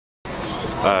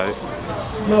Alright.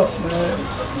 Look, man.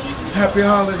 Happy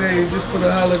holidays, just for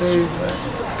the holidays, man.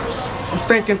 I'm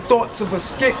thinking thoughts of a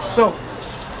schizo.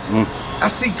 I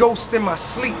see ghosts in my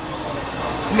sleep,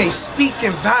 and they speak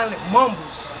in violent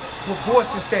mumbles with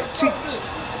voices that teach.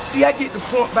 See, I get the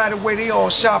point by the way they all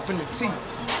sharpen the teeth.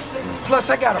 Plus,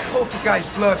 I got a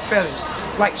poltergeist blood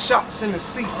fetish, like shots in the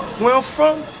sea. Where I'm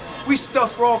from, we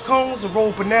stuff raw cones and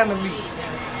roll banana leaf.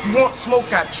 You want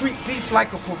smoke, I treat beef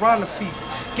like a piranha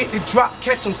feast. Get the drop,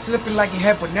 catch him slipping like he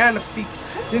had banana feet.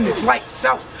 Then it's lights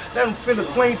out, let him feel the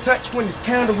flame touch when his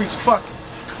candle reach fucking.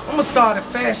 I'ma start a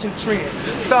fashion trend,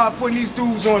 start putting these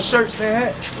dudes on shirts and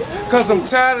hats. Cause I'm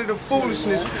tired of the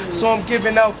foolishness, so I'm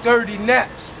giving out dirty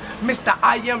naps. Mr.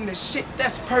 I am the shit,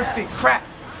 that's perfect crap.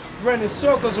 Running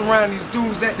circles around these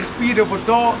dudes at the speed of a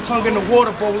dog, tongue in the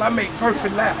water bowl, I make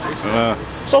perfect laps.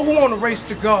 So who wanna race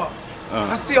to God?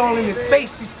 I see all in his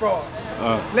face he fraud.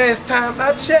 Last time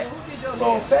I checked,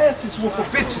 saw him fastest with for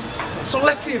bitches. So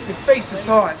let's see if his face is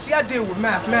hard. See, I deal with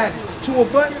mathematics. Two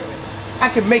of us, I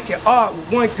can make it hard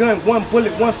with one gun, one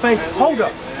bullet, one finger. Hold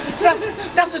up.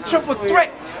 That's a triple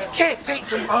threat. Can't take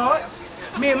them odds.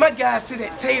 Me and my guys sit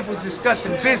at tables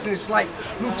discussing business like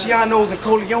Lucianos and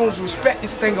Corleones respect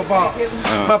this thing of ours.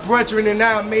 My brethren and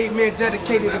I made men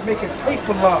dedicated to making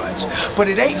paper large. But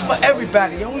it ain't for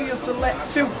everybody, only a select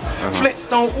few.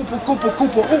 Flintstone, Oopa Koopa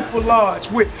Koopa Oopa large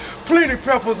with plenty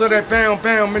peppers of that bam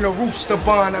bam in a rooster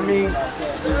barn. I mean,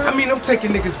 I'm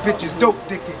taking niggas bitches dope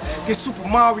dicking. Get Super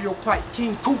Mario pipe,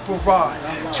 King Koopa rod.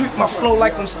 Treat my flow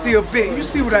like I'm still big. You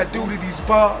see what I do to these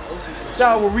bars?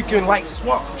 Sour Rican like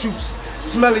swamp juice.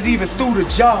 Smell it even through the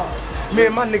jars.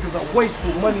 Man, my niggas are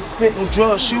wasteful. Money spent on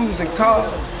drugs, shoes, and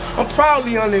cars. I'm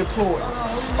proudly unemployed.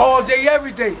 All day,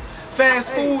 every day.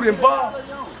 Fast food and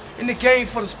bars. In the game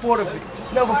for the sport of it.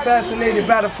 Never fascinated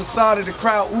by the facade of the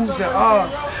crowd, oohs and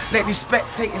ahs. Let these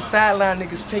spectating sideline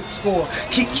niggas take score.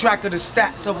 Keep track of the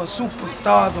stats of our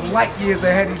superstars. I'm light years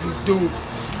ahead of these dudes.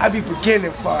 I be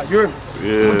beginning far, you hear me?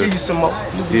 Yeah. I'm gonna give you some more.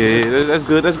 Yeah, that's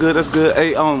good, that's good, that's good.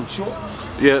 Hey, Sure.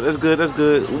 yeah, that's good, that's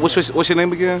good. What's your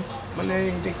name again? My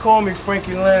name, they call me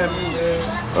Franki Limon,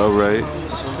 man. All right.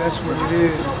 So that's what it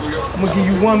is. I'm gonna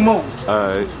give you one more.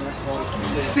 All right.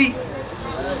 See,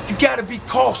 you gotta be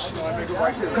cautious,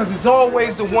 cause it's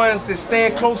always the ones that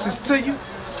stand closest to you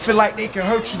feel like they can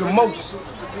hurt you the most.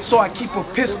 So I keep a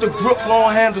pistol grip,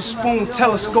 long handle spoon,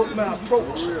 telescope my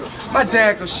approach. My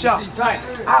dagger sharp.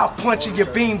 I'll punch in your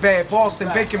beanbag, Boston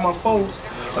baking my foes.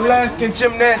 Alaskan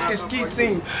gymnastics ski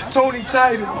team, Tony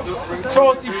Title,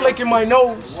 Frosty flaking my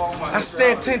nose. I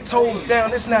stand 10 toes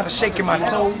down, it's not a shaking my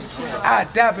toes. I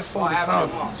die before the sun.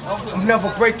 I'm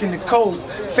never breaking the code.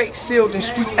 Fake sealed in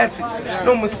street ethics,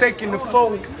 no mistaking the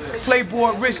fold.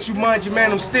 Playboy wrist, you mind your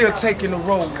man, I'm still taking the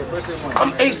road.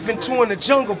 I'm Ace Ventura in the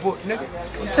Jungle Book, nigga.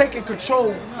 I'm taking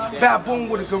control. Baboon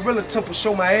with a gorilla temple,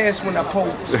 show my ass when I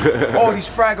pose. All these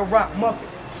Fraggle Rock muffins.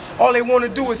 All they want to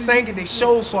do is sing in their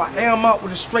shows, so I am out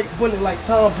with a straight bullet like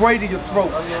Tom Brady your throat.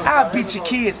 I'll beat your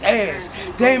kid's ass.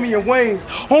 Damian Wayans,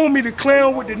 homie the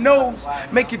clown with the nose.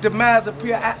 Make your demise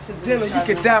appear accidental. You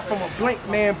can die from a blank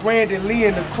man, Brandon Lee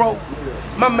and the Crow.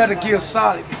 My Metal Gear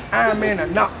Solid is Iron Man a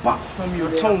knock box from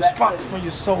your tone, spots from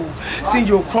your soul. Send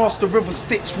you across the river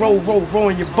Styx, row,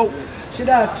 rowing your boat. Shit,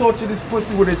 I torture this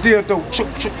pussy with a dildo,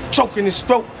 choking his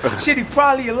throat. Shit, he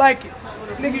probably like it.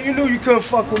 Nigga, you knew you couldn't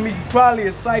fuck with me, you probably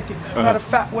a psychic. Matter of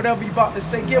fact, whatever you about to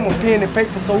say, give him a pen and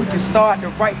paper so we can start to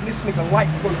write. This nigga like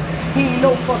work. He ain't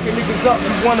no fucking niggas up,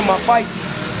 he's one of my vices.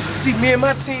 See, me and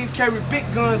my team carry big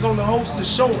guns on the holster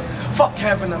showing. Fuck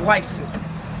having a license.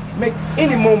 Make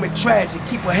any moment tragic,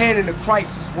 keep a hand in the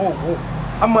crisis. Whoa, whoa.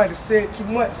 I might have said too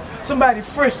much. Somebody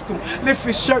frisk him, lift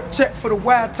his shirt, check for the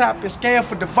wild top, and scan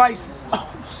for devices. Oh,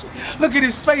 shit. Look at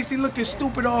his face, he looking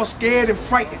stupid, all scared and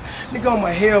frightened. Nigga, I'm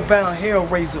a hell-bound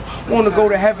hellraiser. Wanna go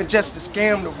to heaven just to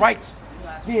scam the righteous.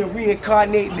 Then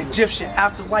reincarnating Egyptian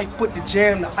afterlife, put the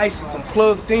jam, the ISIS, I'm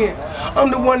plugged in. I'm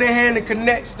the one that hand that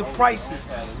connects the prices.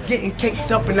 Getting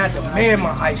caked up and I demand my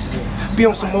ice. Be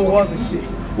on some more other shit.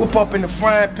 Whip up in the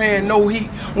frying pan, no heat,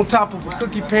 on top of a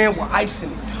cookie pan with ice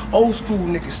in it. Old school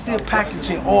niggas still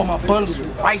packaging all my bundles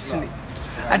with rice in it.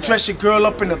 I dress your girl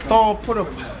up in a thong, put her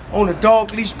on a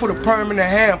dog leash, put a perm in her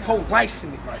hair and put rice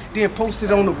in it. Then post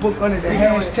it on the book under the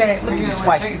hashtag, look at this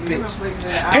feisty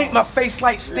bitch. Paint my face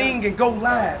like Sting and go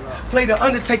live. Play the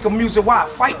Undertaker music while I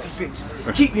fight the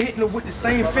bitch. Keep hitting her with the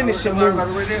same finishing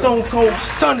move. Stone Cold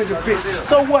stunner the bitch.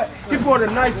 So what? He brought a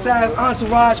nice size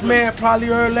entourage, man, probably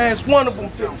her last one of them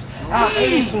bitch. I'll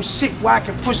aim some shit where I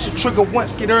can push the trigger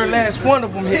once, get her last one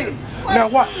of them hit. Now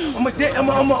what? I'm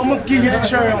gonna give you the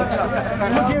cherry on top.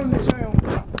 I'm gonna give him the cherry on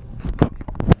top.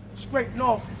 Scraping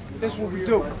off. That's what we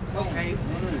do. Okay.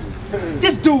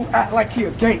 This dude act like he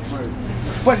a gangster,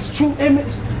 but his true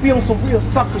image be on some real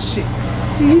sucker shit.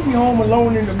 See, he be home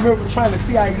alone in the mirror trying to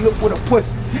see how he look with a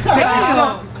pussy. Taking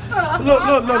selfies. Look.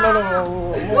 Not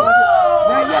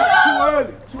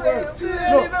yet, too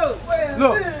early.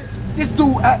 Look. This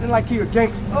dude acting like he a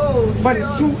gangster, but his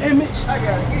true image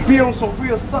be on some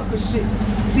real sucker shit.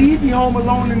 See, he be home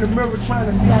alone in the mirror trying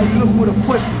to see how he look with a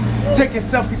pussy. Taking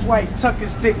selfies while he tuck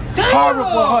his dick.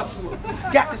 Horrible hustler.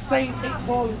 Got the same 8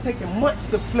 ball as taking months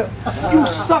to flip. You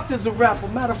suck as a rapper.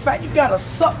 Matter of fact, you gotta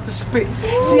suck to spit.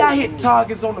 See, I hit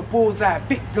targets on the bullseye,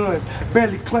 big guns,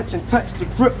 barely clench and touch the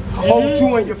grip. Hold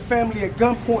you and your family at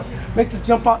gunpoint. Make you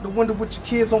jump out the window with your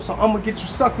kids on some I'ma get you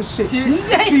sucker shit.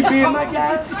 See, being my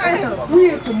guy,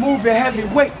 we into moving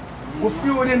heavyweight. We're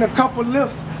fueled in a couple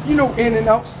lifts. You know, in and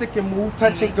out, stick and move,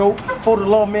 touch and go. For the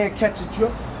long man catch a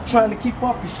drip. Trying to keep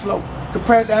up, he's slow.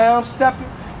 Compared to how I'm stepping,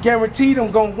 guaranteed I'm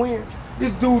gonna win.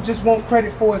 This dude just want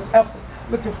credit for his effort.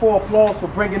 Looking for applause for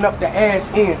bringing up the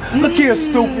ass in. Look here,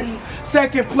 stupid.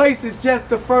 Second place is just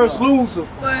the first loser.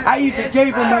 I even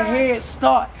gave him a head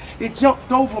start. They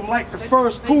jumped over him like the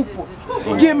first Cooper.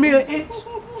 Give me an inch,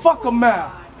 fuck a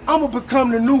mile. I'ma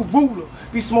become the new ruler.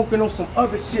 Be smoking on some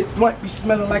other shit, blunt be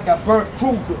smelling like I burnt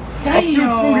Kruger. A few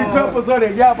fruity peppers of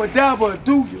that yabba dabba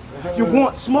do you. You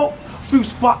want smoke? Few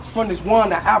spots from this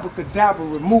wand, abracadabra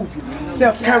remove you.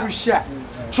 Steph Curry shot.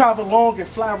 Travel long and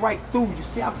fly right through you.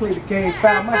 See, I play the game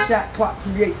foul. My shot clock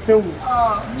create fumes.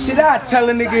 Shit, I tell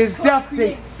a nigga it's death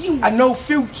day. I know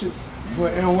futures,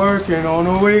 but ain't working on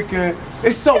the weekend.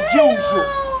 It's so usual.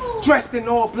 Dressed in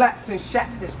all blacks and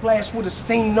shots that splash with a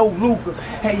stain, no Luger.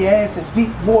 Had your ass in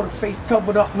deep water, face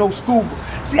covered up, no scuba.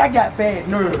 See, I got bad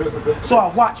nerves, so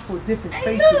I watch for different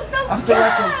faces. I feel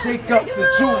like I'm Jacob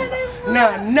the jeweler. Now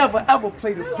I never ever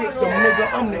play the victim,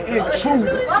 nigga. I'm the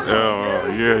intruder.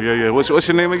 Yeah. What's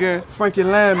your name again? Franki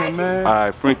Limon, man. All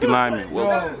right, Franki Limon.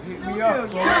 Yo, hit me up,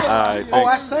 bro. All right. Oh,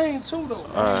 I sang too, though.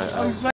 All right.